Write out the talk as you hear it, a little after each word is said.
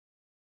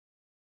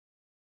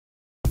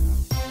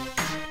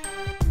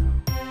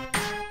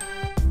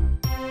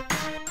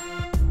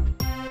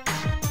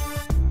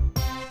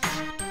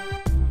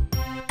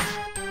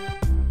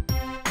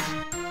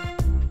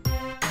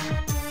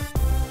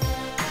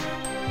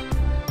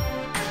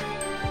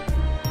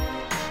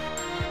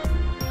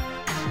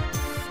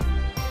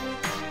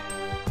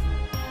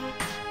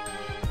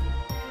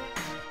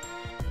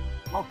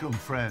Welcome,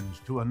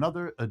 friends, to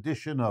another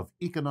edition of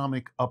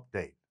Economic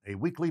Update, a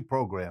weekly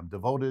program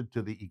devoted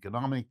to the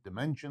economic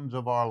dimensions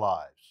of our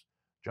lives: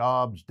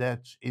 jobs,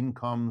 debts,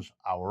 incomes,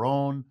 our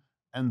own,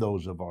 and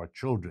those of our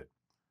children.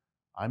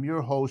 I'm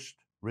your host,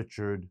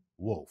 Richard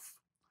Wolff.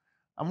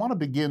 I want to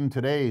begin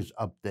today's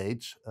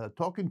updates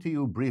talking to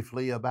you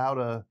briefly about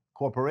a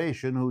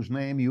corporation whose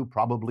name you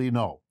probably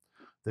know,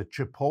 the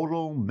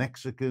Chipotle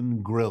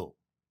Mexican Grill,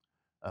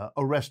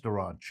 a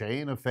restaurant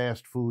chain, a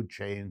fast food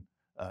chain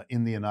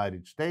in the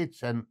United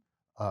States and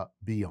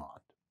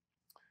beyond.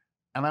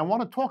 And I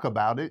want to talk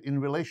about it in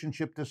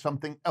relationship to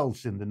something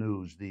else in the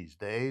news these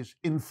days: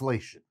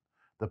 inflation,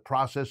 the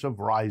process of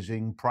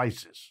rising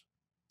prices,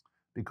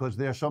 because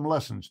there are some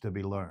lessons to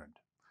be learned.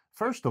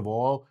 First of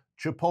all,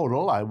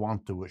 Chipotle, I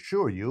want to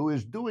assure you,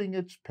 is doing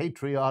its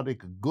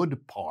patriotic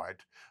good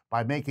part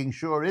by making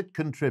sure it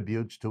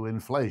contributes to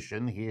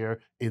inflation here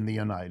in the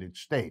United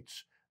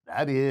States.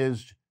 That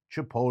is,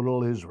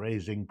 Chipotle is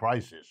raising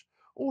prices.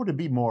 Or to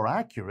be more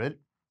accurate,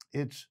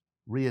 it's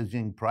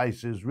raising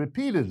prices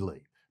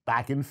repeatedly.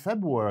 Back in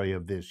February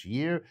of this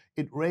year,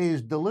 it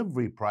raised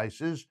delivery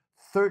prices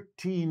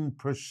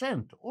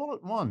 13% all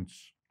at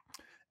once.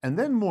 And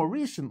then more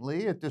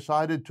recently, it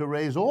decided to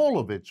raise all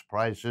of its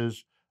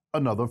prices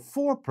another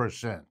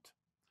 4%.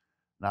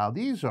 Now,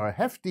 these are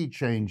hefty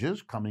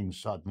changes coming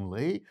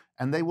suddenly,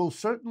 and they will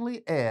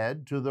certainly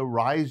add to the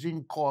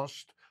rising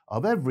cost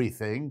of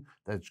everything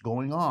that's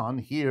going on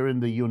here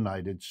in the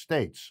United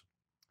States.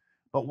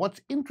 But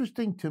what's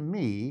interesting to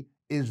me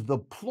is the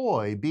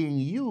ploy being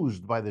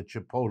used by the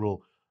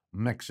Chipotle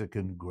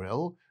Mexican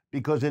Grill,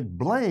 because it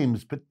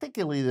blames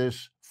particularly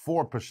this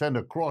 4%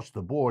 across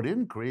the board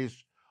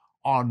increase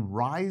on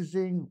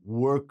rising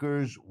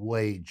workers'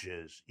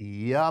 wages.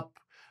 Yup,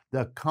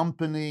 the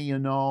company,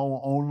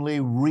 only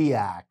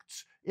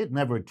reacts. It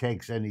never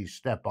takes any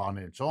step on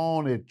its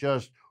own. It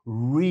just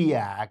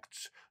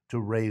reacts to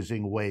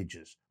raising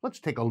wages.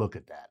 Let's take a look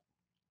at that.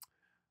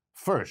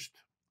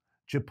 First,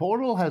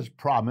 Chipotle has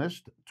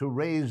promised to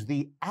raise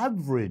the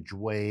average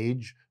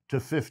wage to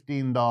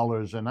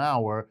 $15 an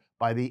hour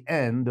by the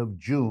end of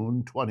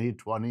June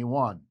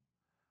 2021.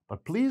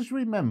 But please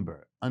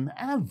remember, an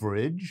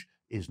average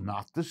is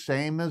not the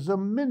same as a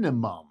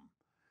minimum.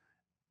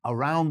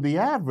 Around the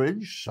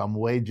average, some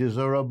wages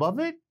are above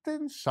it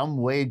and some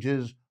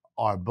wages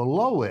are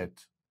below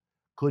it.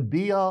 Could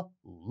be a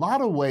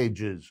lot of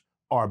wages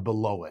are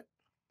below it.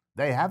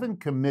 They haven't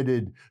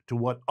committed to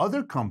what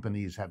other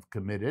companies have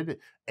committed,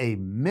 a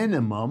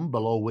minimum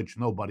below which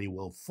nobody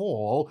will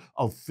fall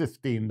of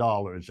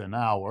 $15 an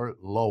hour,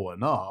 low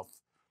enough,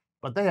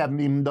 but they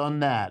haven't even done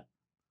that.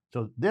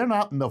 So they're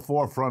not in the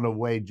forefront of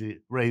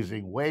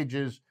raising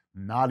wages,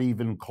 not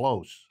even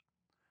close.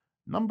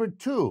 Number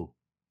two,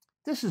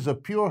 this is a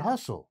pure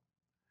hustle.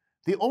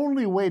 The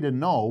only way to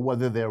know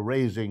whether they're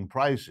raising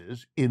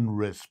prices in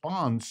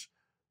response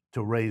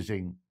to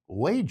raising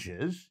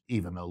wages,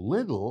 even a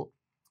little,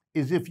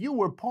 is if you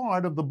were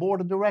part of the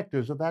board of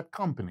directors of that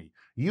company.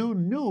 You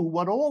knew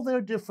what all their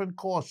different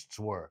costs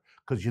were,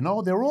 because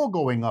they're all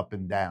going up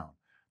and down.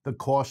 The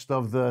cost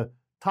of the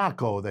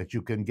taco that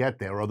you can get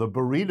there, or the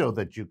burrito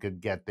that you can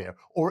get there,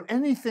 or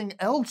anything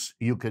else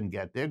you can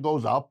get there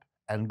goes up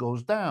and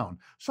goes down.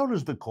 So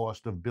does the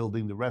cost of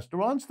building the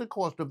restaurants, the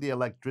cost of the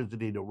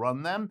electricity to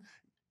run them.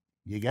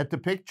 You get the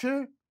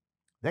picture?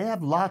 They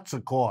have lots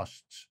of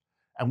costs.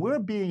 And we're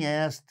being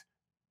asked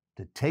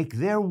to take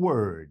their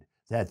word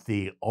that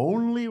the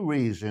only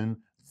reason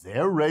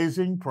they're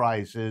raising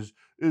prices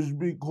is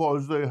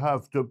because they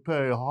have to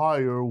pay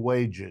higher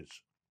wages.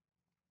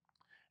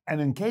 And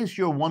in case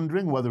you're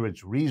wondering whether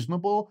it's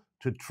reasonable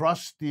to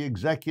trust the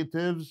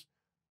executives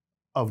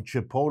of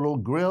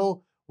Chipotle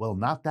Grill, well,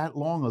 not that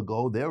long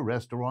ago, their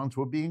restaurants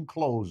were being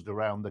closed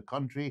around the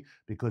country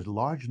because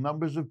large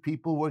numbers of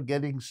people were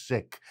getting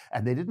sick,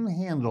 and they didn't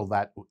handle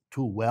that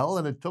too well,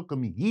 and it took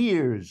them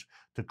years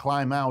to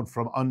climb out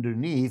from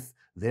underneath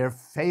their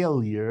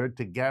failure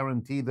to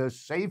guarantee the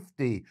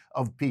safety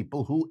of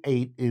people who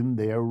ate in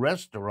their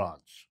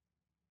restaurants.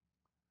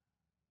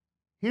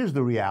 Here's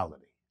the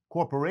reality.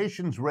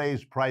 Corporations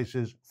raise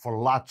prices for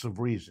lots of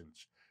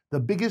reasons. The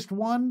biggest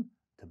one,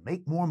 to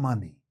make more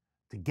money,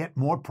 to get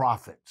more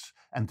profits,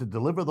 and to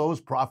deliver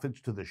those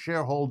profits to the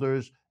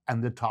shareholders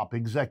and the top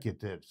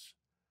executives.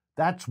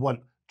 That's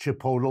what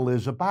Chipotle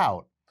is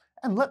about.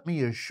 And let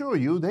me assure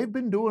you, they've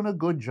been doing a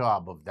good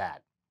job of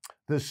that.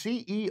 The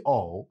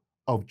CEO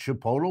of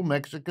Chipotle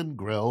Mexican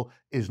Grill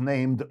is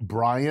named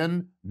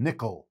Brian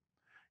Niccol.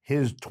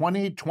 His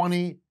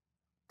 2020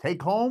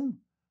 take-home,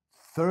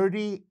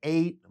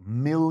 $38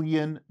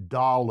 million.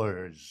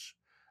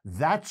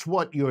 That's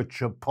what your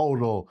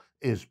Chipotle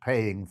is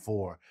paying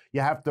for.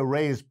 You have to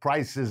raise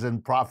prices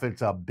and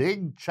profits a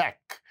big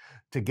check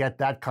to get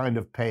that kind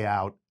of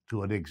payout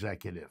to an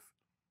executive.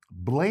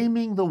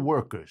 Blaming the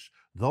workers,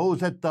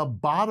 those at the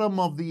bottom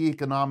of the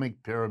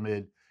economic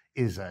pyramid,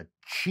 is a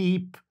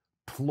cheap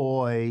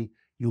ploy.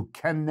 You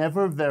can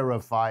never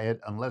verify it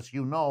unless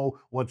you know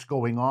what's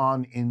going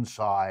on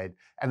inside,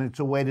 and it's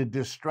a way to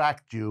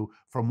distract you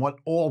from what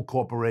all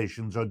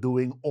corporations are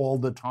doing all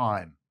the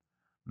time.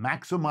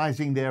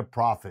 maximizing their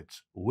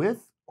profits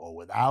with or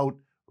without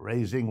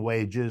raising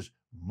wages,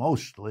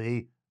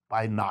 mostly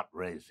by not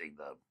raising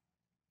them.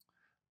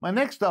 My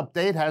next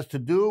update has to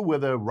do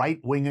with a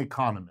right-wing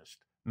economist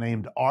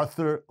named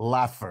Arthur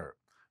Laffer.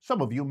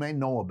 Some of you may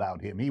know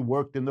about him. He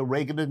worked in the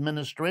Reagan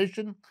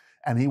administration,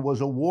 and he was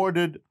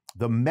awarded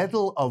the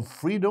Medal of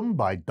Freedom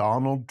by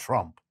Donald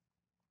Trump.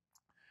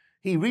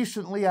 He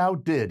recently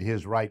outdid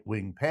his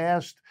right-wing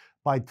past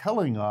by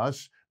telling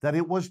us that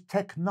it was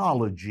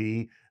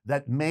technology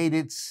that made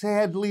it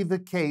sadly the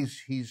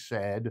case, he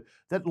said,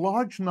 that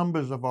large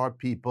numbers of our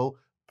people,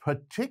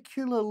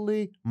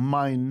 particularly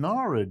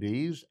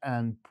minorities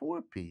and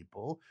poor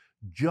people,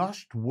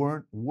 just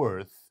weren't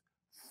worth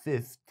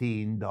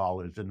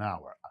 $15 an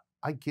hour.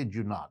 I kid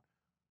you not.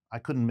 I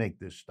couldn't make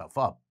this stuff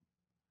up.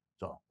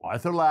 So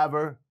Arthur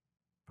Laffer,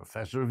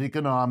 professor of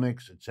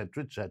economics,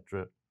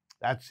 etc.,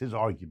 that's his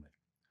argument.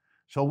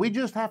 So we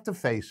just have to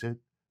face it.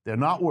 They're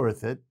not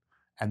worth it,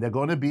 and they're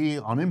going to be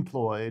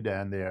unemployed,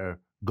 and they're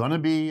going to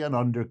be an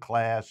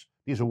underclass.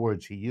 These are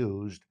words he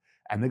used.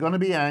 And they're going to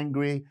be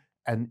angry.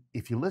 And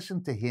if you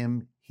listen to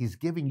him, he's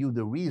giving you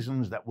the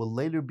reasons that will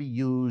later be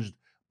used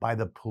by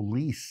the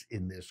police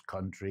in this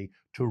country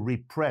to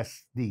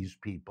repress these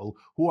people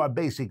who are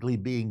basically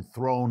being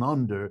thrown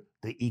under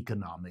the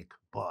economic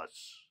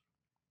bus.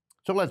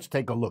 So let's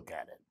take a look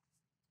at it.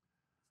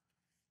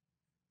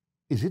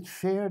 Is it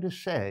fair to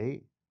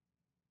say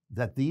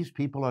that these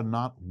people are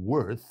not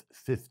worth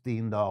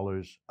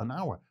 $15 an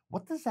hour?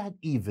 What does that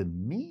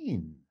even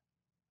mean?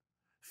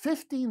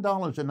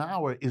 $15 an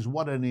hour is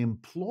what an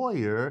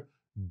employer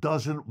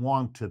doesn't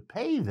want to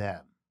pay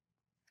them.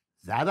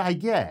 That I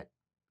get,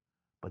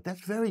 but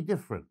that's very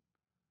different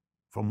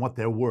from what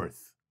they're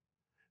worth.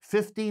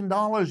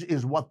 $15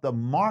 is what the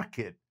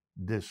market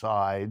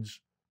decides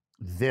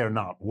they're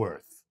not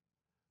worth.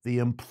 The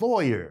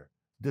employer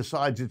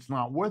decides it's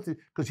not worth it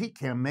because he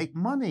can't make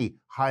money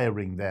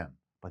hiring them.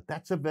 But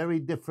that's a very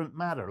different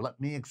matter. Let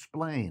me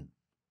explain.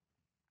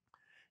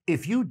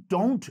 If you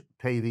don't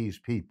pay these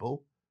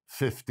people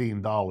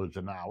 $15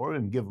 an hour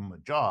and give them a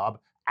job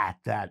at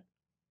that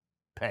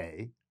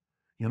pay,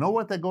 you know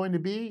what they're going to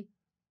be?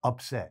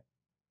 Upset,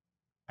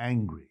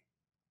 angry,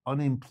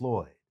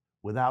 unemployed,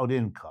 without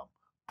income,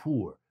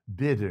 poor,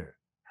 bitter,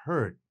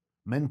 hurt.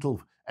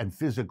 Mental and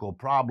physical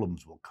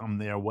problems will come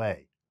their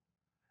way.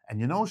 And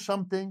you know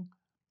something?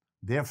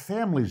 Their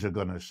families are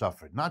going to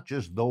suffer, not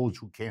just those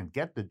who can't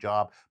get the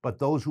job, but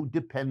those who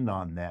depend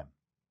on them.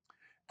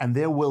 And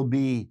there will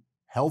be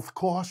health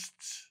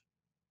costs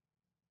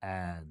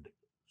and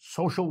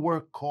social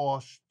work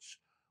costs,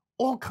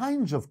 all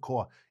kinds of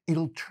costs.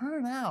 It'll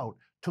turn out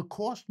to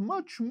cost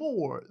much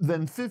more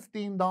than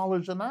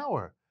 $15 an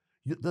hour.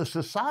 The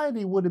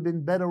society would have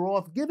been better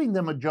off giving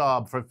them a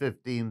job for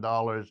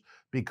 $15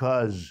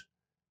 because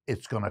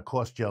it's going to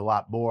cost you a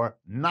lot more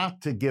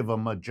not to give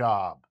them a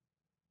job.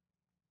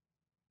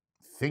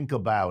 Think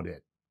about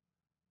it.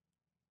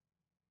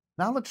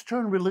 Now let's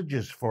turn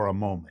religious for a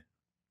moment.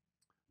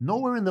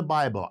 Nowhere in the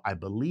Bible, I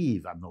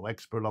believe, I'm no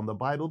expert on the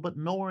Bible, but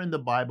nowhere in the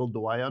Bible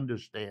do I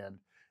understand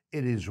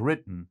it is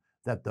written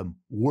that the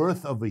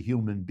worth of a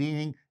human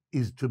being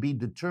is to be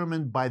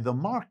determined by the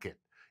market,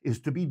 is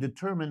to be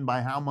determined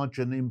by how much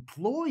an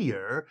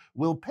employer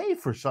will pay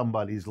for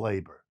somebody's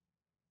labor.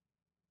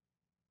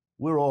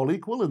 We're all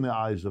equal in the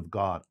eyes of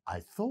God,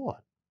 I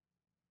thought.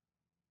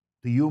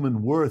 The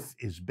human worth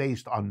is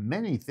based on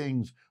many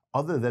things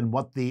other than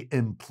what the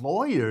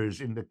employers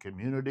in the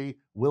community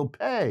will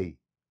pay.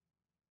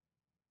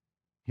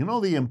 You know,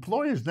 the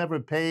employers never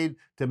paid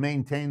to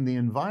maintain the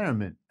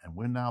environment, and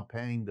we're now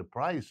paying the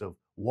price of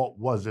what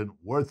wasn't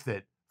worth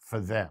it for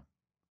them.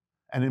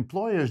 And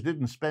employers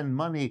didn't spend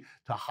money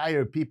to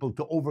hire people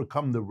to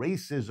overcome the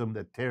racism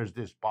that tears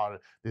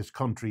this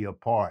country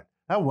apart.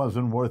 That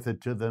wasn't worth it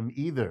to them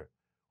either.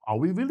 Are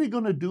we really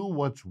going to do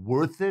what's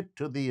worth it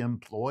to the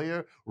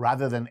employer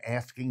rather than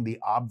asking the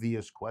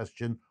obvious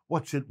question,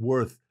 what's it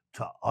worth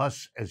to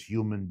us as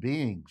human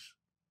beings?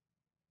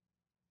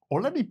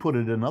 Or let me put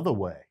it another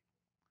way.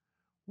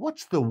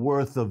 What's the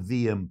worth of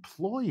the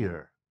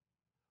employer?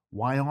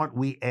 Why aren't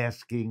we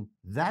asking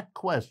that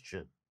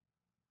question?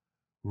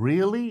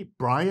 Really?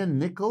 Brian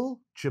Nickel,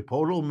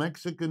 Chipotle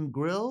Mexican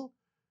Grill?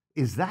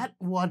 Is that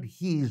what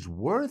he's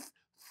worth?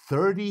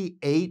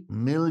 $38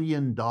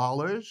 million?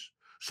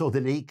 So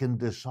that he can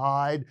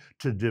decide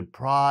to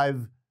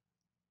deprive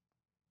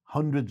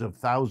hundreds of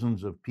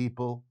thousands of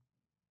people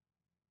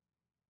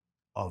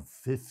of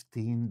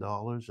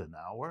 $15 an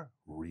hour?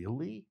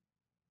 Really?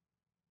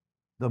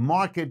 The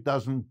market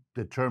doesn't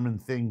determine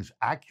things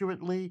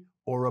accurately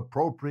or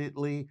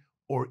appropriately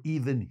or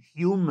even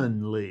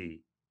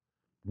humanly.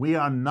 We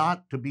are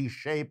not to be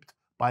shaped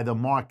by the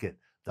market.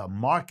 The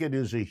market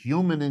is a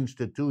human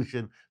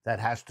institution that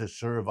has to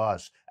serve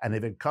us. And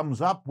if it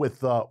comes up with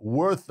the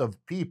worth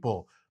of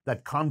people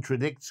that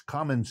contradicts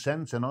common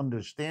sense and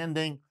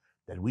understanding,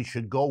 then we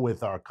should go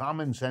with our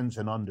common sense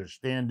and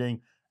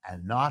understanding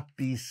and not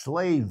be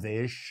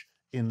slavish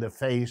in the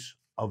face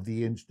of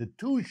the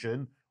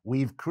institution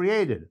we've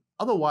created.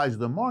 Otherwise,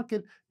 the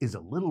market is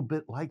a little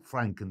bit like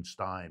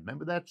Frankenstein.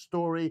 Remember that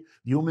story?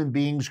 Human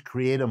beings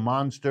create a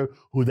monster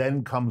who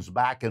then comes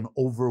back and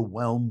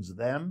overwhelms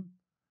them.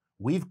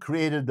 We've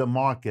created the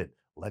market.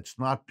 Let's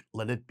not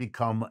let it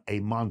become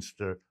a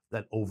monster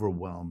that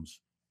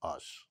overwhelms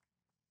us.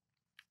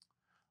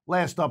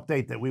 Last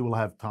update that we will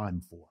have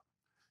time for.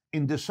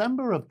 In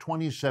December of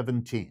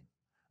 2017,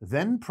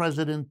 then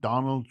President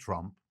Donald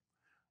Trump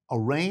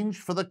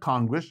arranged for the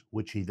Congress,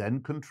 which he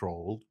then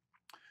controlled,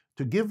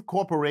 to give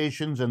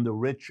corporations and the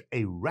rich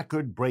a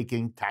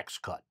record-breaking tax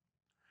cut.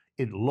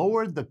 It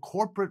lowered the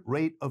corporate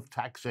rate of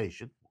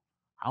taxation,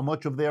 how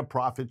much of their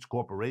profits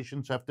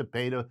corporations have to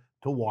pay to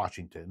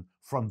Washington,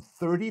 from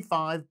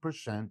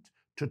 35%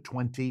 to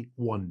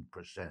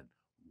 21%.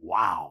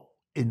 Wow,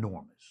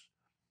 enormous.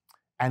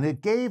 And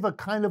it gave a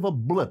kind of a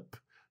blip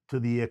to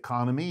the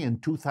economy in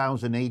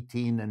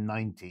 2018 and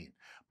 19.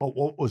 But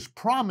what was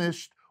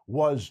promised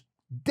was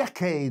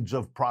decades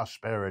of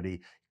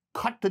prosperity.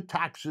 Cut the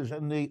taxes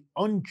and the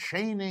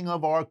unchaining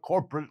of our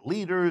corporate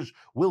leaders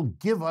will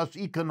give us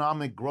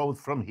economic growth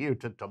from here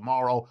to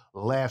tomorrow,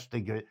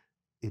 lasting.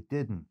 It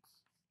didn't.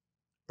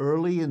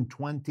 Early in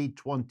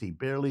 2020,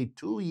 barely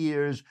 2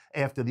 years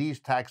after these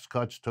tax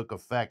cuts took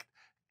effect,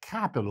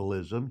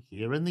 capitalism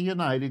here in the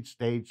United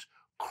States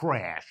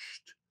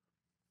crashed.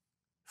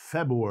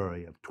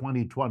 February of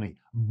 2020,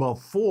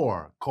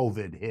 before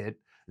COVID hit,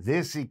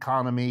 this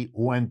economy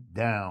went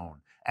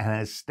down and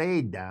has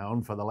stayed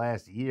down for the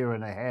last year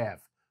and a half,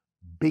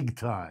 big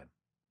time.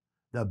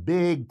 The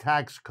big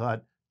tax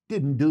cut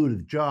didn't do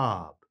the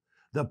job.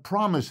 The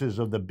promises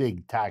of the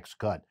big tax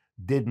cut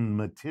didn't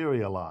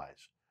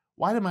materialize.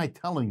 Why am I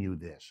telling you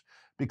this?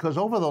 Because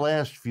over the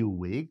last few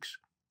weeks,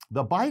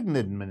 the Biden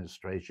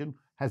administration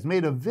has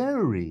made a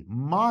very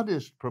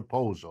modest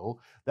proposal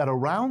that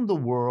around the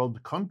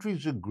world,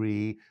 countries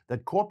agree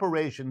that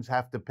corporations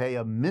have to pay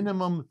a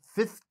minimum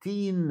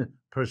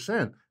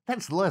 15%.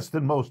 That's less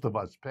than most of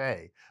us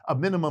pay. A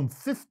minimum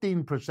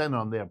 15%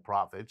 on their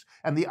profits.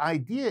 And the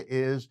idea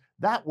is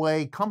that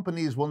way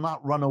companies will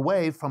not run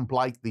away from,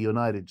 like the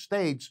United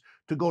States,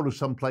 to go to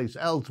someplace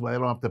else where they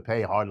don't have to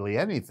pay hardly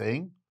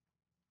anything,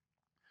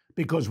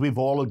 because we've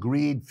all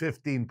agreed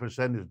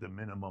 15% is the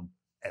minimum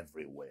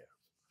everywhere.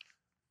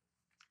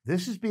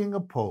 This is being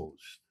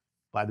opposed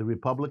by the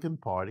Republican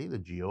Party, the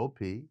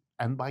GOP,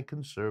 and by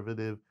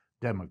conservative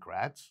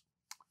Democrats,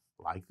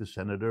 like the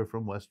senator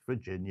from West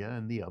Virginia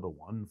and the other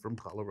one from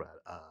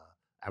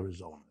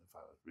Arizona, if I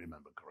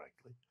remember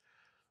correctly.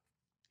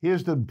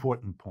 Here's the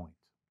important point.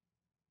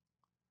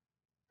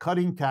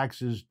 Cutting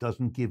taxes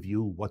doesn't give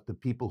you what the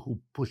people who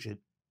push it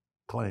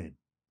claim.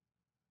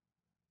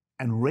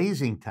 And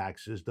raising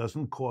taxes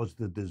doesn't cause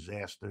the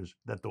disasters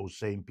that those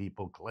same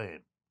people claim.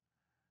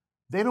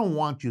 They don't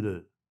want you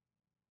to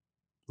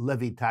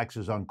levy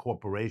taxes on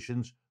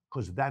corporations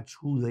because that's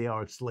who they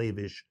are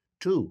slavish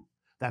to.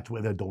 That's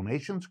where their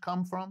donations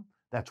come from.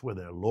 That's where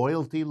their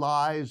loyalty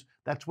lies.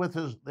 That's where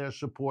their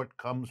support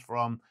comes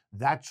from.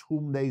 That's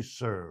whom they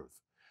serve.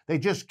 They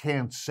just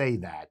can't say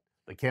that.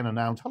 They can't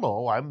announce,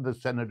 hello, I'm the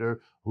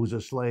senator who's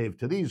a slave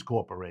to these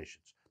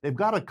corporations. They've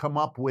got to come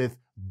up with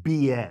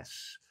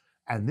BS.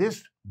 And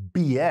this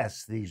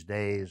BS these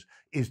days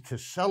is to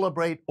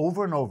celebrate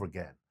over and over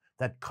again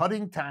that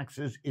cutting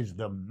taxes is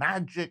the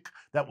magic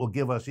that will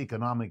give us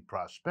economic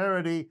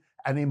prosperity,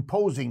 and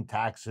imposing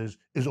taxes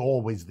is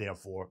always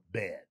therefore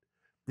bad.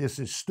 This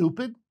is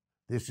stupid.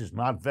 This is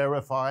not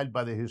verified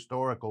by the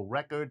historical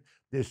record.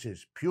 This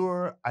is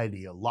pure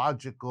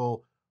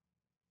ideological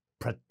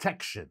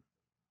protection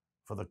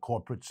for the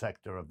corporate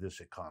sector of this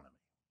economy.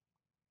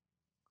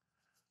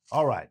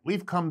 All right,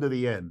 we've come to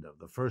the end of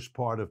the first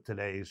part of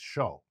today's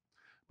show.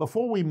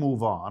 Before we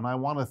move on, I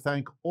want to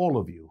thank all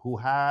of you who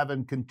have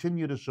and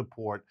continue to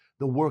support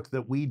the work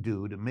that we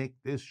do to make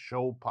this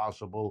show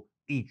possible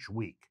each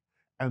week,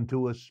 and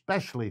to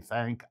especially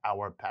thank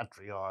our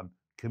Patreon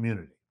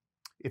community.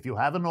 If you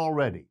haven't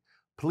already,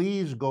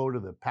 please go to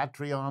the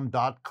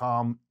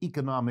patreon.com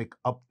economic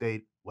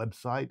update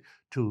website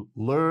to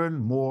learn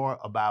more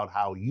about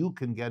how you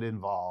can get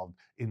involved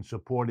in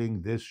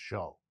supporting this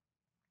show.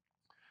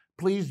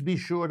 Please be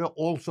sure to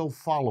also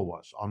follow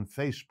us on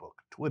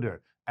Facebook,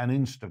 Twitter, and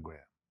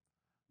Instagram.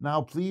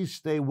 Now, please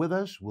stay with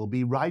us. We'll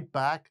be right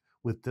back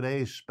with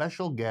today's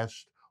special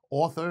guest,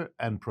 author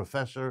and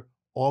Professor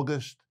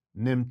August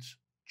Nimtz,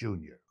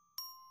 Jr.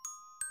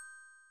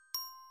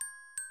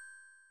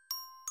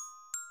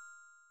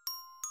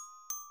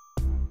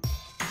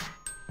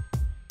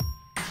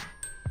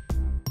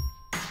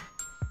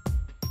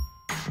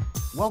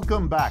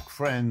 Welcome back,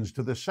 friends,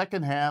 to the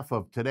second half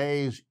of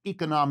today's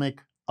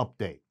economic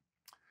update.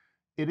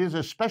 It is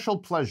a special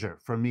pleasure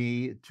for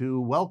me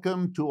to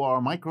welcome to our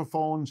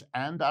microphones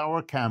and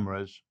our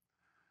cameras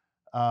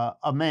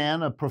a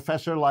man, a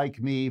professor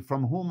like me,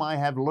 from whom I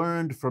have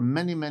learned for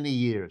many, many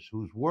years,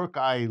 whose work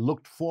I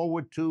looked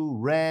forward to,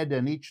 read,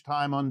 and each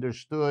time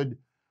understood.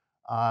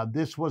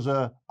 This was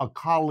a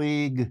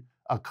colleague,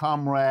 a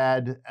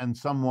comrade, and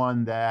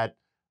someone that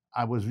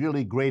I was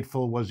really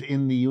grateful was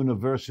in the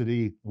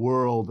university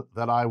world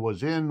that I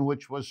was in,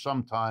 which was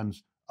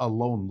sometimes a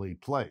lonely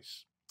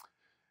place.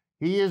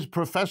 He is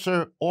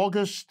Professor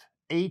August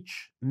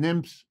H.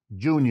 Nimtz,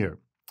 Jr.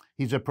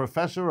 He's a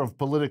professor of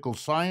political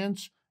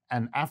science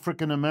and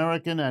African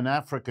American and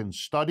African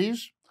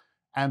studies,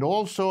 and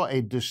also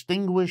a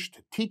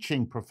distinguished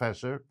teaching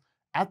professor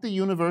at the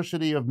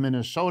University of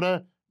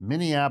Minnesota,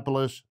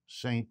 Minneapolis,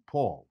 St.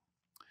 Paul.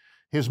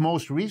 His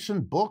most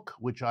recent book,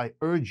 which I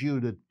urge you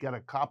to get a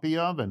copy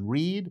of and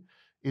read,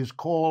 is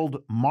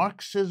called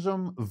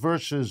Marxism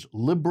versus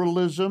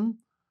Liberalism,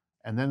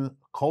 and then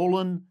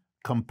colon,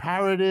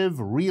 Comparative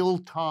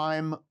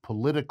Real-Time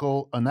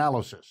Political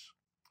Analysis.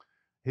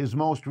 His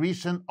most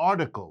recent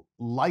article,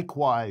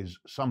 likewise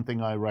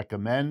something I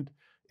recommend,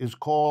 is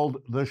called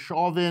The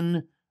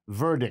Chauvin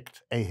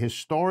Verdict, a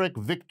Historic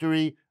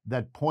Victory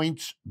That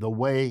Points the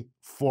Way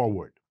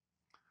Forward.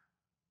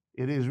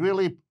 It is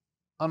really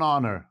an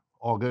honor,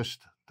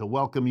 August, to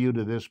welcome you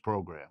to this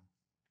program.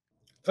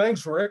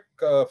 Thanks, Rick,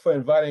 for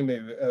inviting me.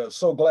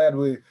 So glad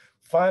we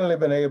finally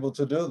been able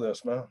to do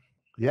this, man.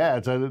 Yeah,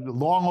 it's a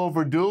long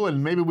overdue,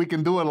 and maybe we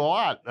can do it a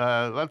lot.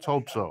 Let's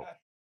hope so.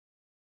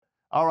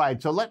 All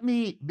right, so let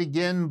me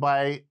begin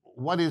by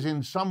what is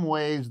in some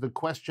ways the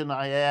question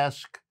I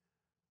ask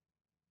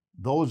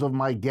those of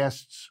my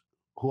guests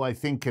who I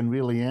think can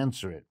really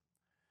answer it.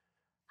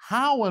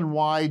 How and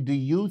why do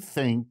you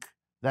think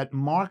that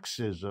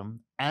Marxism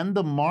and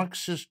the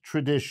Marxist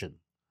tradition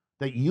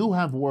that you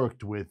have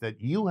worked with,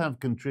 that you have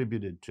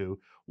contributed to,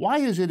 why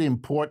is it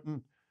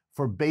important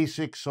for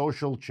basic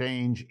social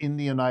change in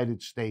the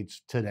United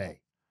States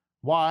today?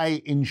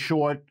 Why, in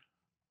short,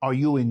 are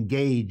you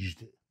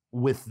engaged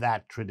with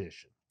that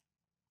tradition?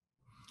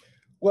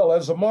 Well,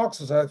 as a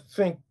Marxist, I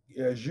think,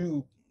 as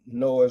you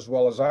know as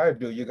well as I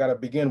do, you got to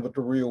begin with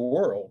the real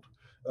world,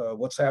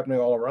 what's happening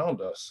all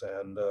around us,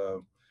 and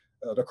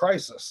the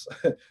crisis,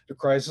 the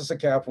crisis of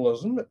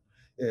capitalism.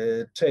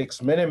 It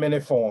takes many, many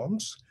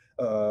forms,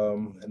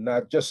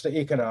 not just the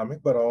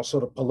economic, but also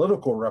the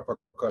political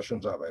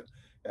repercussions of it.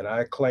 And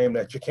I claim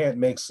that you can't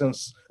make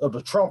sense of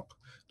the Trump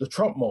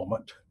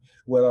moment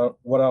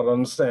without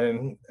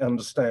understanding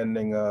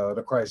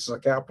the crisis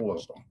of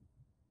capitalism.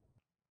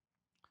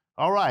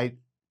 All right.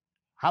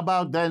 How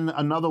about then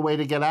another way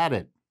to get at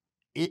it?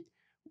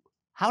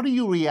 How do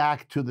you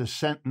react to the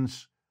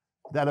sentence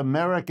that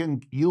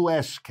American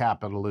U.S.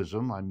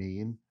 capitalism,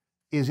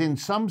 is in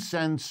some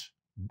sense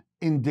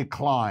in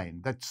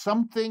decline, that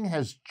something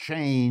has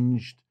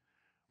changed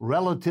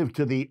relative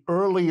to the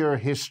earlier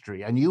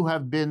history? And you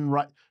have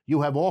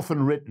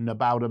often written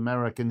about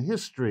American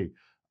history,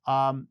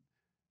 so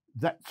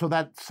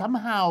that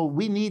somehow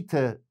we need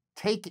to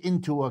take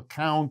into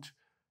account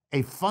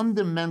a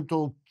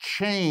fundamental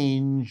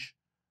change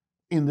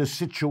in the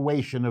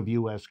situation of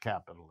U.S.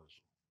 capitalism.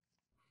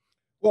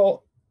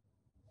 Well,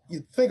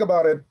 you think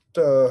about it,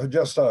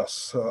 just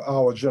us,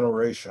 our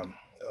generation.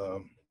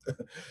 Um,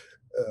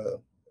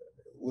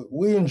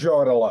 we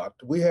enjoyed a lot.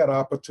 We had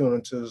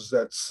opportunities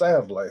that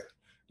sadly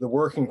the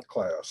working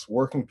class,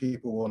 working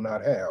people will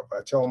not have.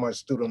 I tell my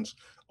students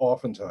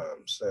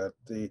oftentimes that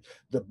the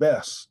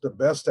best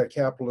that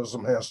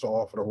capitalism has to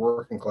offer the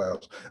working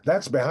class,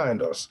 that's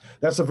behind us.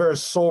 That's a very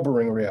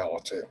sobering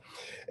reality.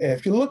 And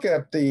if you look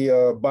at the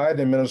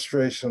Biden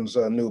administration's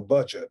new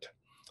budget,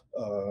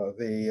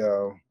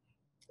 the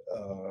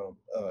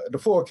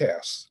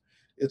forecast,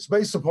 it's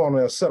based upon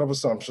a set of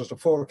assumptions. The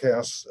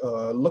forecast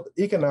look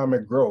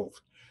economic growth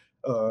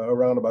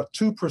around about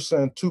 2%,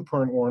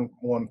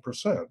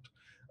 2.11%.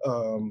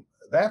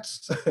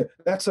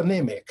 That's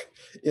anemic.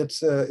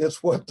 It's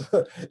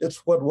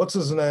what's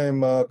his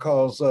name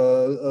calls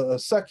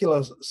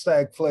secular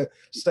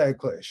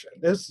stagflation.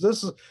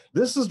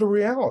 This is the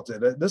reality.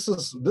 This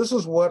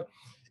is what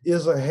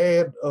is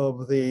ahead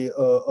of the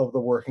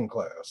working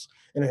class,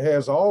 and it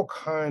has all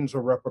kinds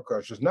of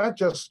repercussions, not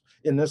just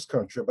in this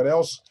country, but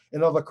else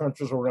in other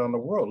countries around the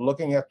world.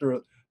 Looking at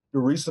the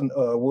recent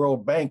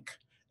World Bank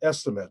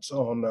estimates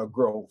on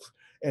growth,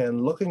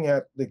 and looking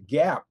at the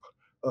gap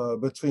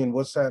between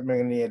what's happening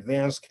in the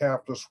advanced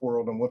capitalist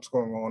world and what's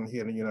going on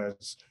here in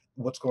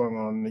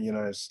the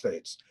United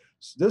States.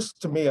 This,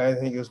 to me, I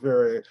think, is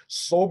very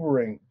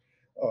sobering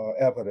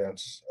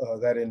evidence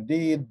that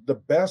indeed the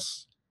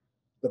best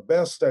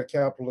that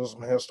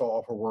capitalism has to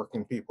offer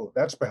working people,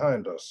 that's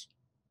behind us.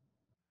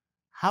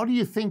 How do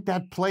you think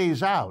that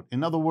plays out?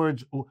 In other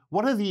words,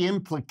 what are the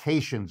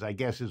implications, I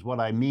guess is what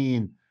I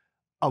mean,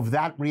 of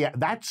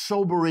that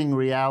sobering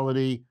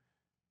reality?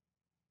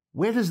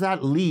 Where does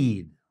that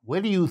lead?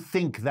 Where do you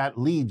think that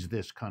leads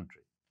this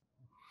country?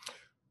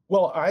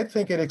 Well, I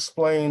think it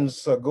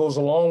explains, goes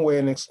a long way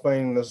in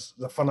explaining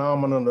the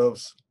phenomenon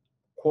of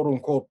quote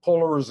unquote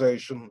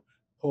polarization,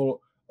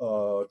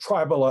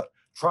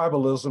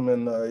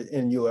 tribalism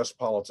in U.S.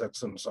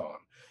 politics and so on.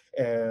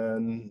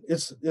 And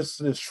it's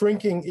the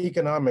shrinking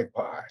economic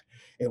pie.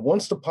 And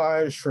once the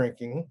pie is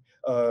shrinking,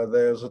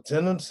 there's a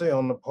tendency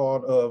on the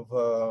part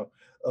of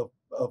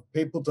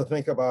people to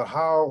think about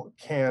how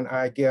can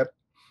I get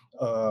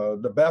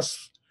the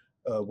best,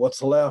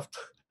 what's left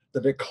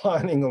the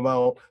declining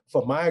amount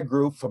for my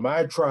group, for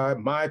my tribe,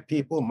 my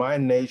people, my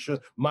nation,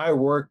 my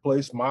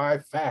workplace, my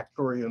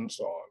factory, and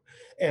so on.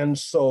 And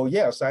so,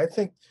 yes, I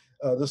think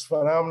this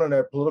phenomenon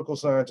that political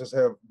scientists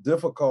have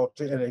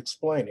difficulty in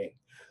explaining,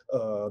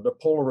 the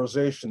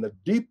polarization, the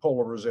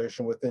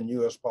depolarization within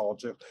U.S.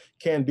 politics,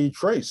 can be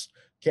traced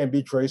to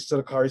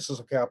the crisis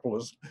of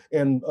capitalism.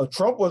 And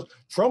Trump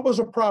was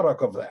a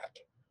product of that.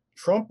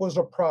 Trump was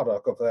a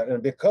product of that,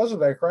 and because of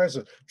that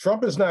crisis,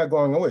 Trump is not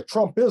going away.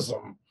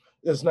 Trumpism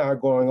is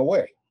not going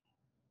away.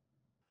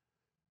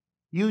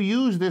 You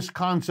use this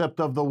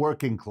concept of the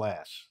working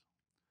class.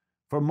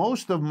 For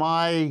most of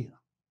my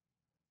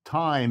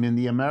time in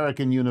the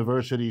American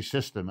university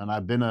system, and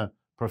I've been a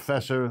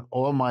professor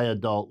all my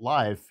adult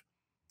life,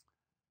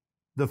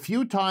 the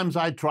few times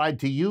I tried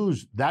to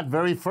use that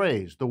very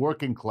phrase, the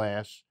working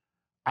class,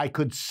 I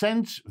could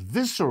sense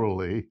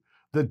viscerally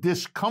the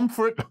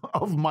discomfort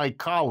of my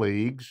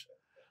colleagues,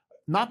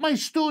 not my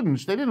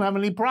students, they didn't have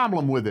any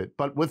problem with it,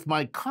 but with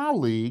my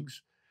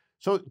colleagues.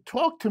 So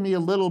talk to me a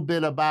little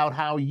bit about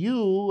how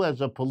you, as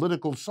a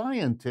political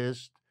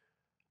scientist,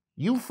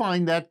 you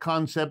find that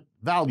concept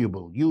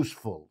valuable,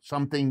 useful,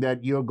 something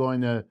that you're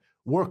going to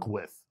work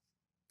with.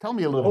 Tell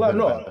me a little bit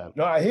about that.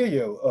 No, I hear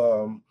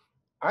you.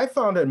 I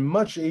found it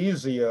much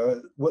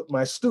easier with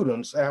my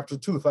students after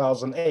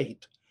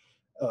 2008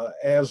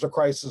 as the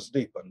crisis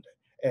deepened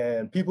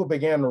and people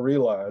began to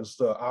realize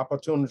the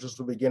opportunities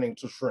were beginning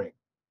to shrink.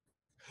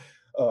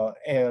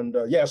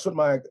 Yes,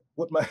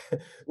 with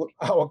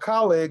our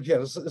colleagues,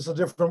 yes, it's a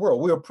different world.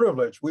 We are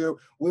privileged.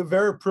 We're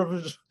very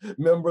privileged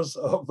members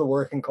of the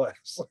working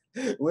class.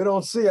 We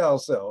don't see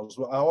ourselves.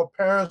 Our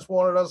parents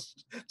wanted us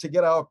to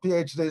get our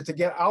PhDs to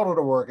get out of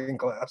the working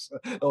class.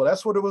 No,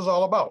 that's what it was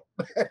all about.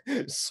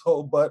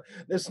 So, but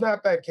it's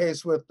not that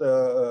case with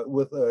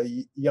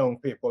young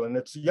people, and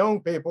it's young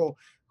people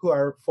who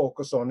are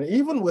focused on it.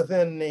 Even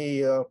within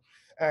the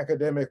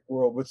academic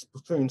world,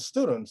 between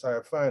students,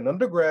 I find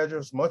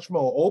undergraduates much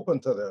more open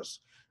to this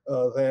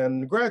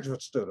than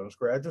graduate students.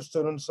 Graduate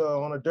students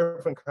are on a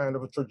different kind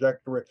of a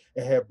trajectory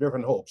and have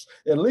different hopes,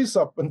 at least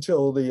up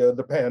until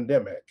the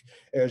pandemic.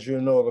 As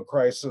you know, the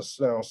crisis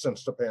now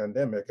since the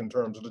pandemic in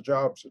terms of the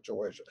job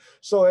situation.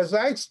 So as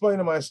I explain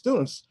to my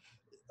students,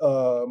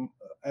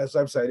 as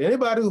I've said,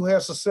 anybody who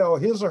has to sell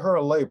his or her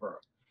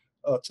labor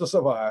to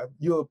survive,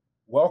 you're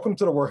welcome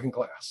to the working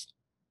class.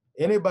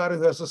 Anybody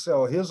who has to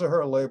sell his or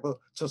her labor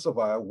to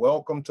survive,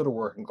 welcome to the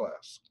working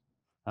class.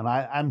 And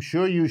I'm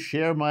sure you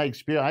share my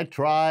experience. I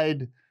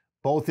tried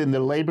both in the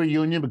labor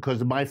union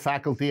because my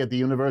faculty at the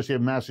University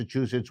of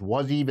Massachusetts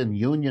was even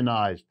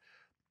unionized,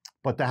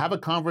 but to have a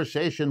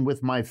conversation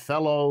with my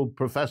fellow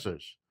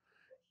professors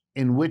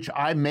in which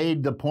I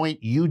made the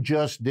point you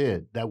just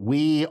did, that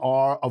we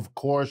are, of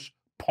course,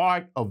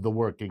 part of the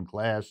working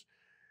class,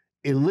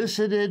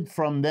 elicited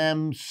from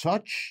them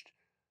such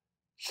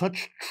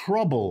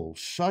trouble,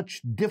 such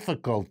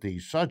difficulty,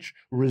 such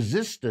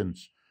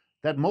resistance,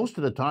 that most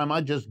of the time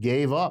I just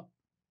gave up.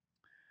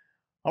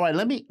 All right,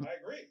 I agree.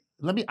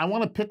 I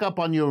want to pick up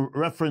on your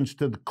reference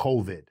to the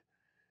COVID.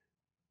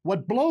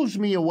 What blows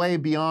me away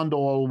beyond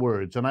all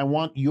words, and I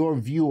want your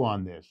view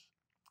on this,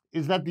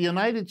 is that the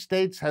United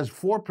States has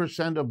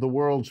 4% of the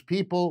world's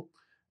people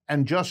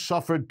and just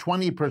suffered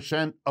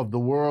 20% of the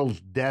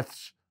world's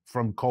deaths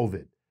from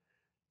COVID.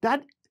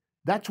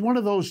 That's one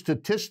of those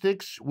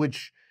statistics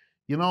which,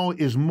 you know,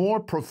 is more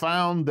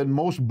profound than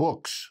most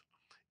books.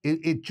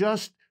 It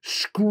just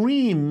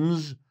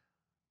screams,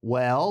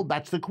 well,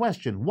 that's the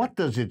question. What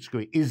does it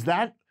scream? Is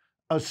that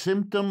a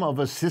symptom of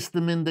a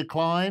system in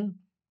decline?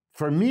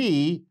 For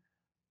me,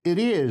 it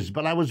is.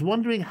 But I was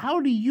wondering,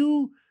 how do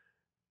you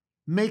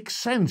make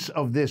sense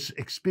of this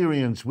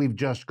experience we've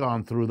just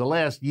gone through, the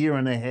last year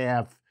and a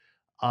half?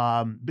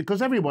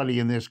 Because everybody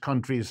in this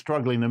country is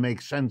struggling to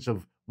make sense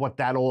of what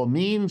that all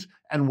means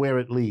and where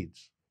it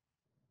leads.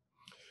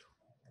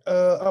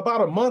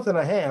 About a month and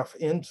a half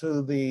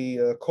into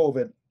the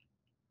COVID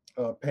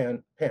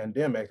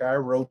pandemic, I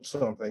wrote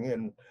something,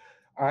 and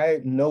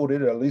I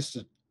noted, at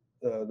least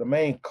the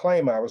main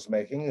claim I was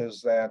making,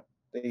 is that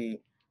an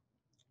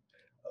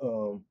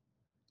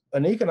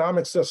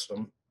economic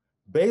system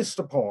based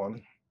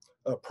upon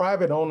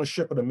private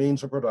ownership of the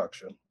means of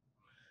production,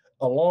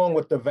 along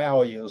with the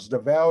values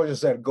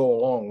that go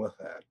along with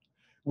that,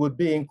 would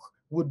be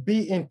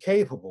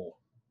incapable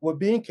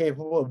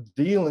of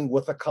dealing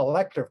with a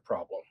collective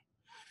problem.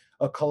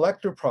 The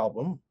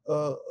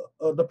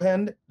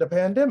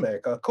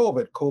pandemic,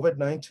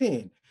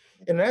 COVID-19.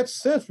 In that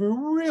sense, we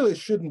really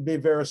shouldn't be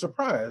very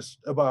surprised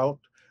about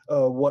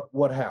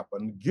what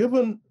happened,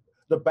 given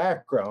the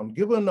background,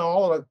 given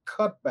all the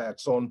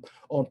cutbacks on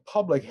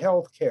public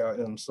health care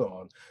and so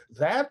on.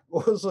 That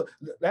was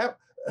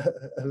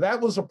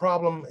a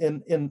problem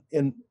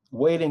in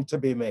waiting to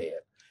be made.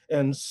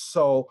 And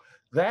so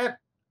that,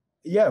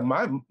 yeah,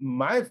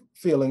 my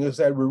feeling is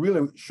that we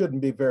really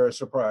shouldn't be very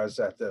surprised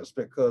at this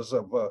because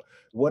of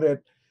what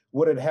had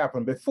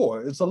happened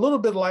before. It's a little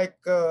bit like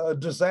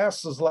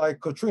disasters like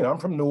Katrina. I'm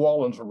from New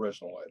Orleans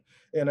originally,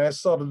 and I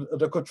saw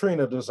the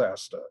Katrina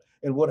disaster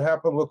and what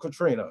happened with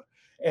Katrina.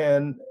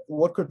 And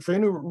what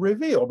Katrina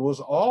revealed was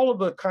all of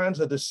the kinds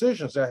of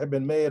decisions that had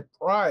been made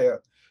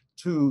prior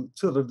to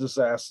the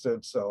disaster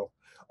itself.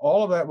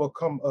 All of that will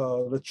come,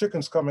 the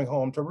chickens coming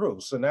home to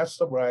roost. And that's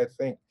what I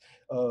think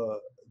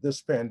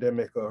this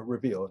pandemic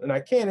revealed. And I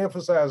can't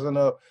emphasize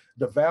enough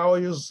the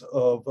values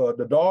of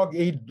the dog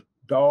eat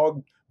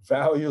dog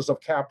values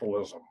of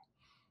capitalism,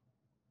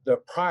 the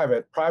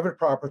private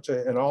property,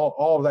 and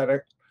all of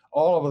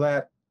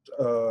that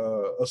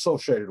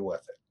associated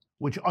with it.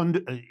 Which,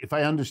 if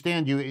I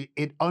understand you,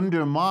 it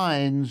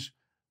undermines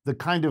the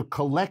kind of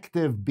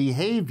collective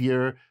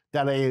behavior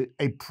that a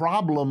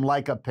problem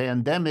like a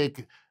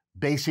pandemic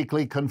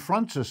basically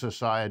confronts a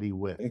society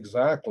with.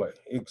 Exactly.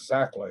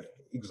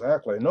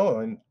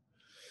 No,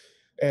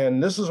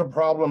 and this is a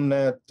problem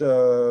that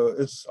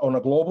it's on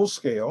a global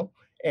scale,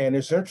 and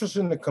it's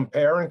interesting to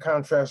compare and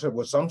contrast it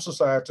with some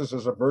societies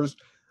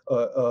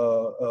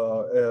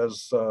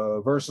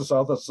versus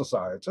other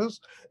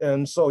societies.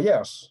 And so,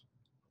 yes,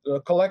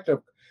 a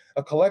collective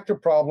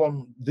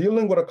problem,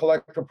 dealing with a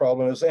collective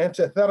problem is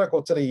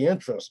antithetical to the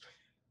interests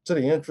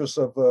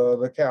of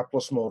the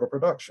capitalist mode of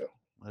production.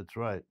 That's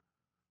right.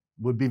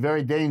 Would be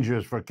very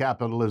dangerous for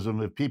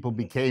capitalism if people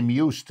became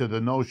used to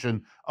the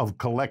notion of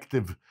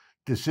collective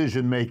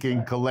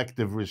decision-making,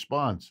 collective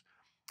response.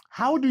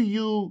 How do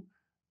you,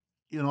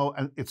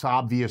 and it's an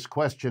obvious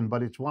question,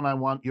 but it's one I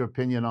want your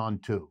opinion on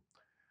too.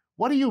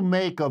 What do you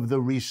make of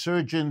the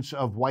resurgence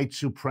of white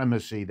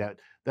supremacy that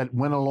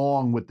went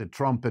along with the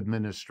Trump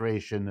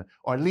administration,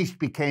 or at least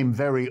became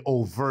very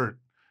overt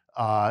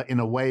in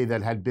a way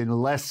that had been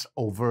less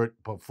overt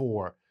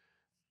before?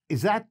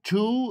 Is that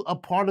too a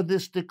part of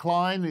this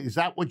decline? Is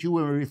that what you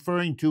were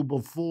referring to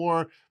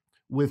before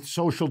with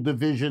social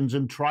divisions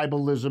and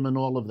tribalism and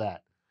all of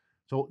that?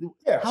 So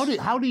yes. How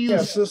do you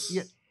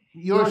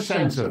your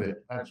sense of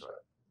it? That's right.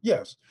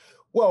 Yes.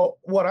 Well,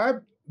 what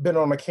I've been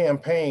on a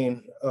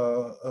campaign,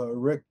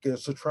 Rick,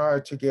 is to try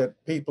to get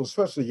people,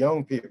 especially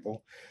young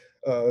people,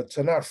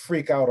 to not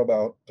freak out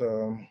about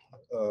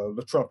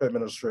the Trump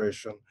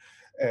administration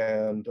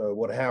and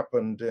what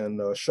happened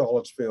in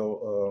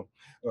Charlottesville,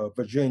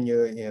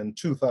 Virginia in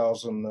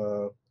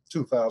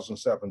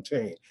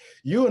 2017.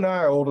 You and I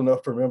are old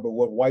enough to remember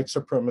what white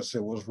supremacy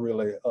was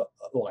really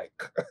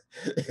like.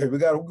 we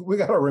got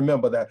to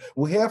remember that.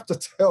 We have to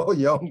tell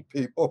young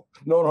people,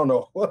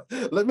 no.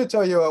 Let me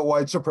tell you about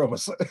white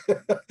supremacy.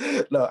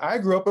 Now, I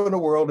grew up in a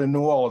world in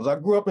New Orleans. I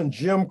grew up in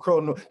Jim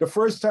Crow. The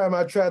first time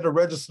I tried to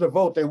register to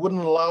vote, they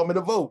wouldn't allow me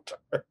to vote.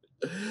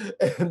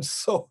 And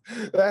so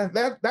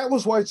that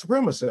was white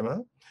supremacy,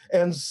 man.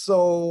 And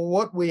so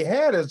what we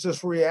had is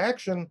this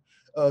reaction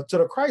to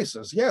the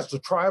crisis. Yes, the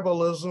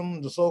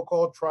tribalism, the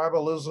so-called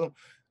tribalism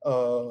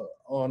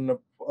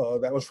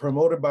that was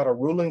promoted by the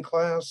ruling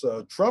class.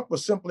 Trump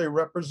was simply a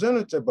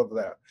representative of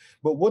that.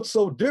 But what's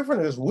so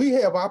different is we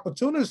have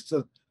opportunities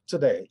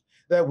today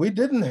that we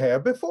didn't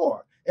have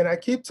before. And I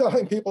keep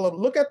telling people,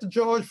 look at the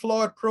George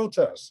Floyd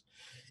protests.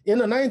 In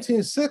the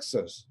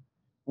 1960s,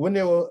 when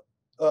there were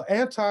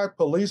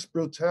anti-police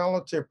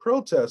brutality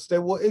protests,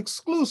 there were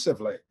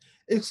exclusively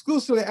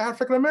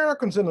African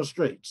Americans in the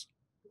streets.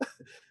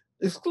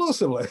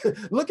 Exclusively.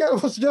 Look at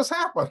what's just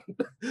happened.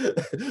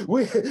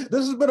 This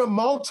has been a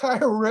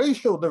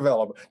multiracial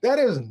development. That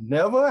has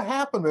never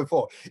happened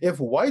before. If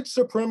white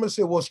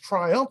supremacy was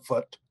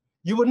triumphant,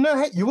 you wouldn't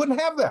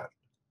have that.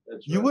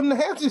 Right. You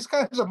wouldn't have these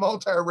kinds of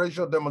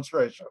multiracial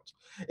demonstrations.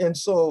 And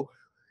so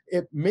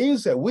it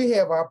means that we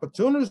have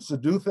opportunities to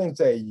do things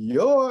that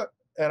your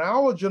and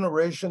our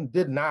generation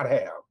did not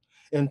have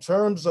in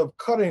terms of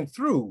cutting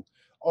through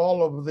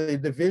all of the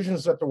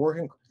divisions that the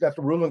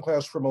ruling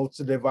class promotes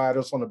to divide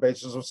us on the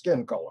basis of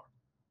skin color.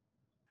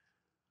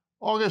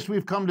 August,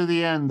 we've come to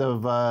the end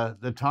of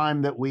the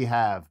time that we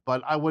have,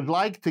 but I would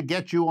like to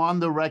get you on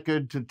the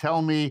record to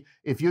tell me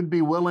if you'd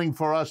be willing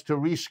for us to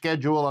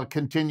reschedule a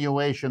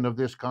continuation of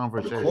this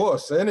conversation. Of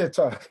course,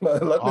 anytime.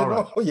 Let me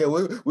know. Yeah,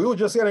 we were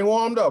just getting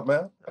warmed up,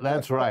 man.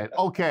 That's right.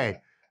 Okay.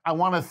 I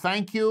want to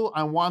thank you.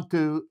 I want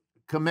to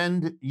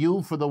commend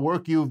you for the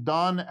work you've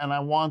done, and I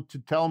want to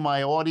tell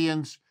my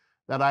audience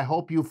that I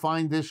hope you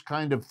find this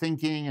kind of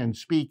thinking and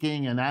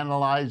speaking and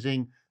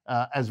analyzing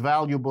as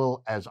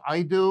valuable as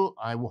I do.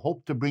 I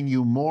hope to bring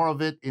you more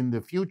of it in the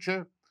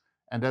future.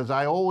 And as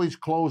I always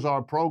close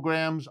our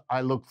programs,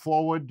 I look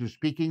forward to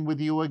speaking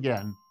with you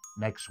again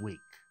next week.